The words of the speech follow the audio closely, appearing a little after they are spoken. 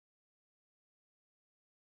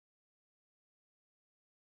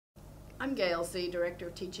I'm Gail C., Director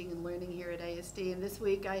of Teaching and Learning here at ASD, and this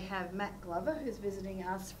week I have Matt Glover, who's visiting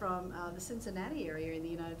us from the Cincinnati area in the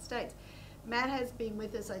United States. Matt has been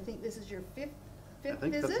with us, I think this is your fifth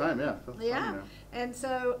visit? Fifth time, yeah. Fifth time now. And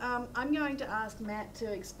so I'm going to ask Matt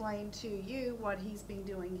to explain to you what he's been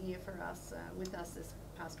doing here for us, with us this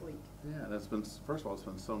past week. Yeah, and it's been, first of all, it's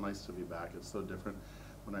been so nice to be back. It's so different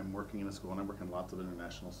when I'm working in a school, and I work in lots of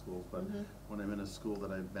international schools, but when I'm in a school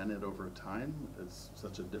that I've been at over time, it's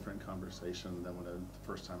such a different conversation than when the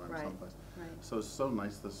first time I'm someplace. Right. So it's so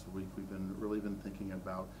nice this week. We've really been thinking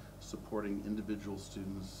about supporting individual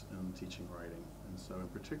students in teaching writing. And so in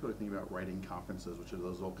particular, thinking about writing conferences, which are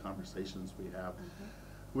those old conversations we have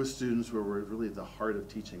with students where we're really at the heart of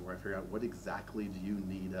teaching, where I figure out what exactly do you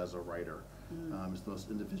need as a writer. It's the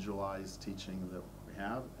most individualized teaching that we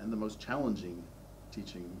have, and the most challenging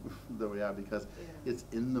teaching that we have, because it's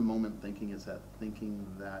in the moment thinking. It's that thinking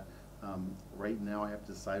that right now I have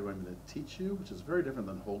to decide what I'm going to teach you, which is very different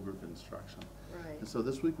than whole group instruction. Right. And so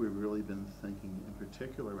this week we've really been thinking in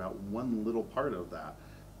particular about one little part of that,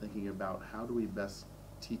 thinking about how do we best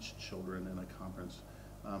teach children in a conference.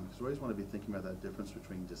 Because we always want to be thinking about that difference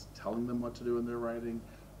between just telling them what to do in their writing,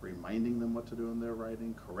 reminding them what to do in their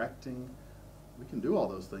writing, correcting. We can do all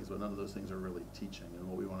those things, but none of those things are really teaching. And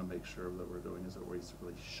what we want to make sure that we're doing is that we're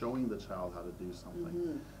really showing the child how to do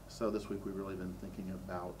something. So this week we've really been thinking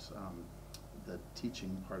about the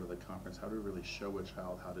teaching part of the conference. How do we really show a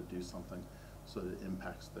child how to do something so that it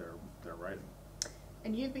impacts their writing?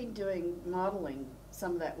 And you've been doing modeling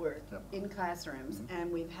some of that work in classrooms,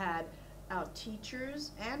 and we've had our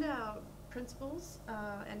teachers and our principals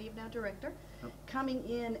and even our director coming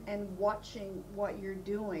in and watching what you're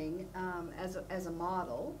doing as a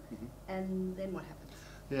model, and then what happens?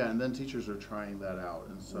 Yeah, and then teachers are trying that out,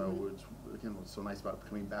 and so it's, again, what's so nice about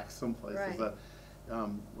coming back someplace is that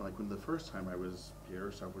like when the first time I was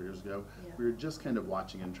here several years ago, we were just kind of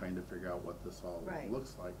watching and trying to figure out what this all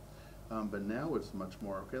looks like. But now it's much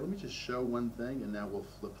more, okay, let me just show one thing, and now we'll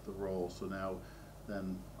flip the role. So now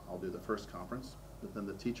then I'll do the first conference, but then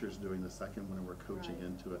the teacher's doing the second one, and we're coaching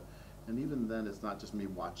into it. And even then, it's not just me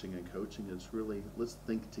watching and coaching, it's really, let's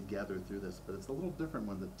think together through this. But it's a little different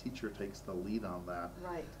when the teacher takes the lead on that.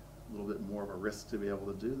 Right. A little bit more of a risk to be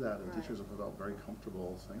able to do that. And teachers have felt very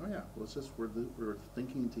comfortable saying, oh yeah, well, it's just, we're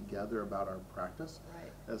thinking together about our practice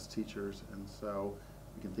as teachers. And so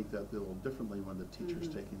we can think that a little differently when the teacher's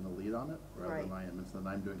taking the lead on it rather than I am. And so then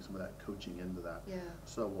I'm doing some of that coaching into that.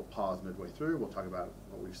 So we'll pause midway through, we'll talk about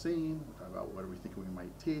what we've seen, we'll talk about what are we thinking we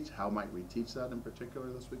might teach, how might we teach that in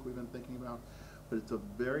particular this week we've been thinking about. But it's a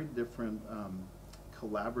very different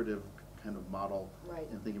collaborative kind of model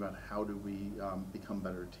in thinking about how do we become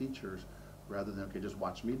better teachers rather than, okay, just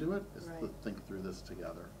watch me do it, it's let's think through this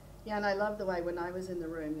together. Yeah, and I love the way when I was in the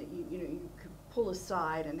room that you know, you could pull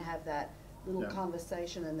aside and have that little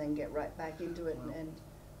conversation and then get right back into it, and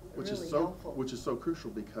which really is so helpful. Which is so crucial,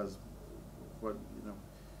 because what, you know,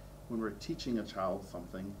 when we're teaching a child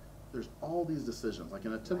something, there's all these decisions. Like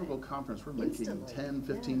in a typical conference, we're making 10,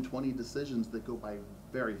 15, 20 decisions that go by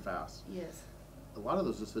very fast. Yes. A lot of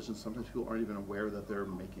those decisions, sometimes people aren't even aware that they're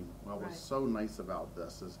making. Well, what's so nice about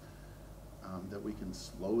this is that we can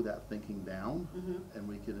slow that thinking down, and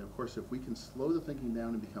we can, of course, if we can slow the thinking down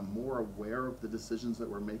and become more aware of the decisions that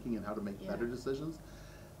we're making and how to make better decisions,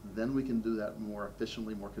 then we can do that more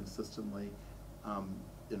efficiently, more consistently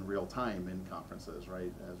in real time in conferences,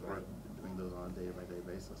 right? As we're doing those on a day-by-day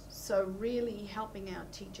basis. So really helping our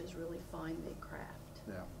teachers really find their craft.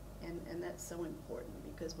 Yeah. And that's so important,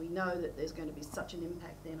 because we know that there's going to be such an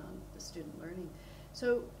impact then on the student learning.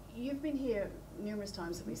 So you've been here numerous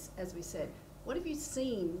times, as we said. What have you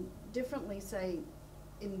seen differently, say,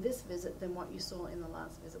 in this visit than what you saw in the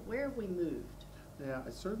last visit? Where have we moved? Yeah,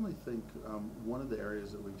 I certainly think one of the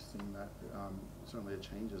areas that we've seen that certainly a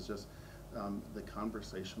change is just the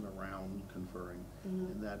conversation around conferring.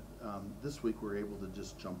 And that this week we're able to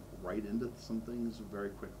just jump right into some things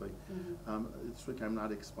very quickly. This week I'm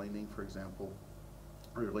not explaining, for example,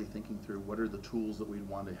 really thinking through what are the tools that we'd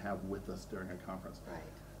want to have with us during a conference.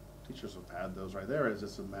 Teachers have had those right there. It's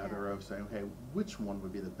just a matter of saying, okay, which one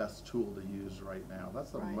would be the best tool to use right now?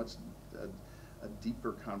 That's a much a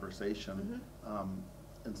deeper conversation,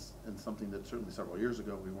 and something that certainly several years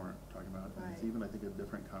ago we weren't talking about. And it's even, I think, a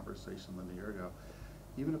different conversation than a year ago.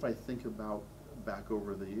 Even if I think about back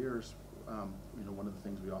over the years, you know, one of the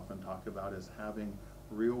things we often talk about is having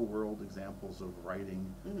real-world examples of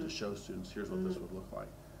writing to show students, here's what this would look like.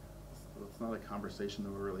 It's not a conversation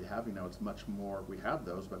that we're really having now. It's much more, we have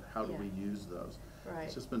those, but how do we use those?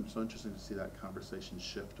 It's just been so interesting to see that conversation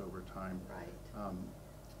shift over time.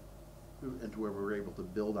 and to where we're able to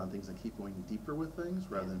build on things and keep going deeper with things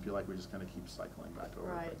rather than feel like we just kind of keep cycling back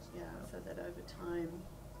over Right, things. yeah, so that over time,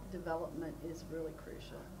 development is really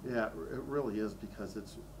crucial. Yeah, it really is, because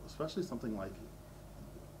it's especially something like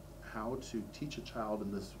how to teach a child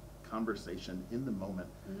in this conversation in the moment.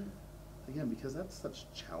 Again, because that's such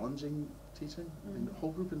challenging teaching. I mean, the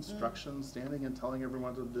whole group instruction, standing and telling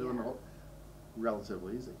everyone to do, and the whole,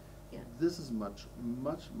 relatively easy. Yeah. This is much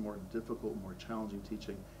more difficult, more challenging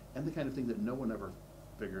teaching, and the kind of thing that no one ever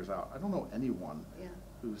figures out. I don't know anyone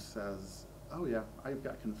who says, "Oh yeah, I've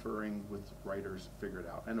got conferring with writers figured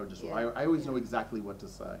out." I know just I always know exactly what to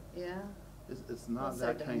say. Yeah. It's not so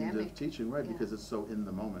that kind dynamic. of teaching, right? Yeah. Because it's so in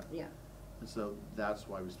the moment. Yeah. And so that's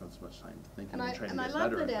why we spend so much time thinking And and I trying to get love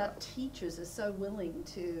better at that our that. teachers are so willing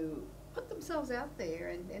to put themselves out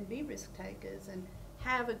there and be risk takers and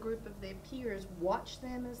have a group of their peers watch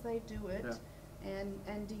them as they do it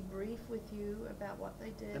and debrief with you about what they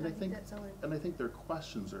did. And I think that's so and I think their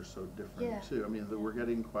questions are so different Yeah. too. I mean, we're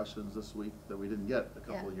getting questions this week that we didn't get a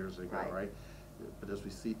couple of years ago, right. right? But as we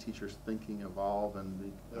see teachers thinking evolve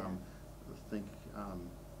and think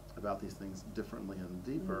about these things differently and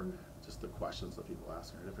deeper, just the questions that people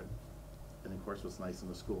ask are different. And of course, what's nice in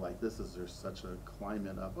a school like this is there's such a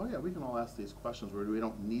climate of, oh yeah, we can all ask these questions where we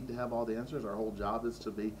don't need to have all the answers. Our whole job is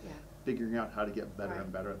to be figuring out how to get better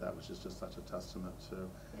and better at that, which is just such a testament to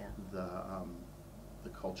the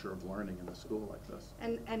culture of learning in a school like this.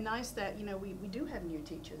 And nice that, you know, we do have new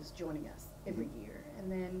teachers joining us every year,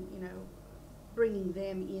 and then, you know, bringing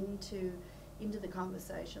them into the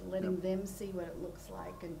conversation, letting them see what it looks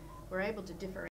like, and we're able to differentiate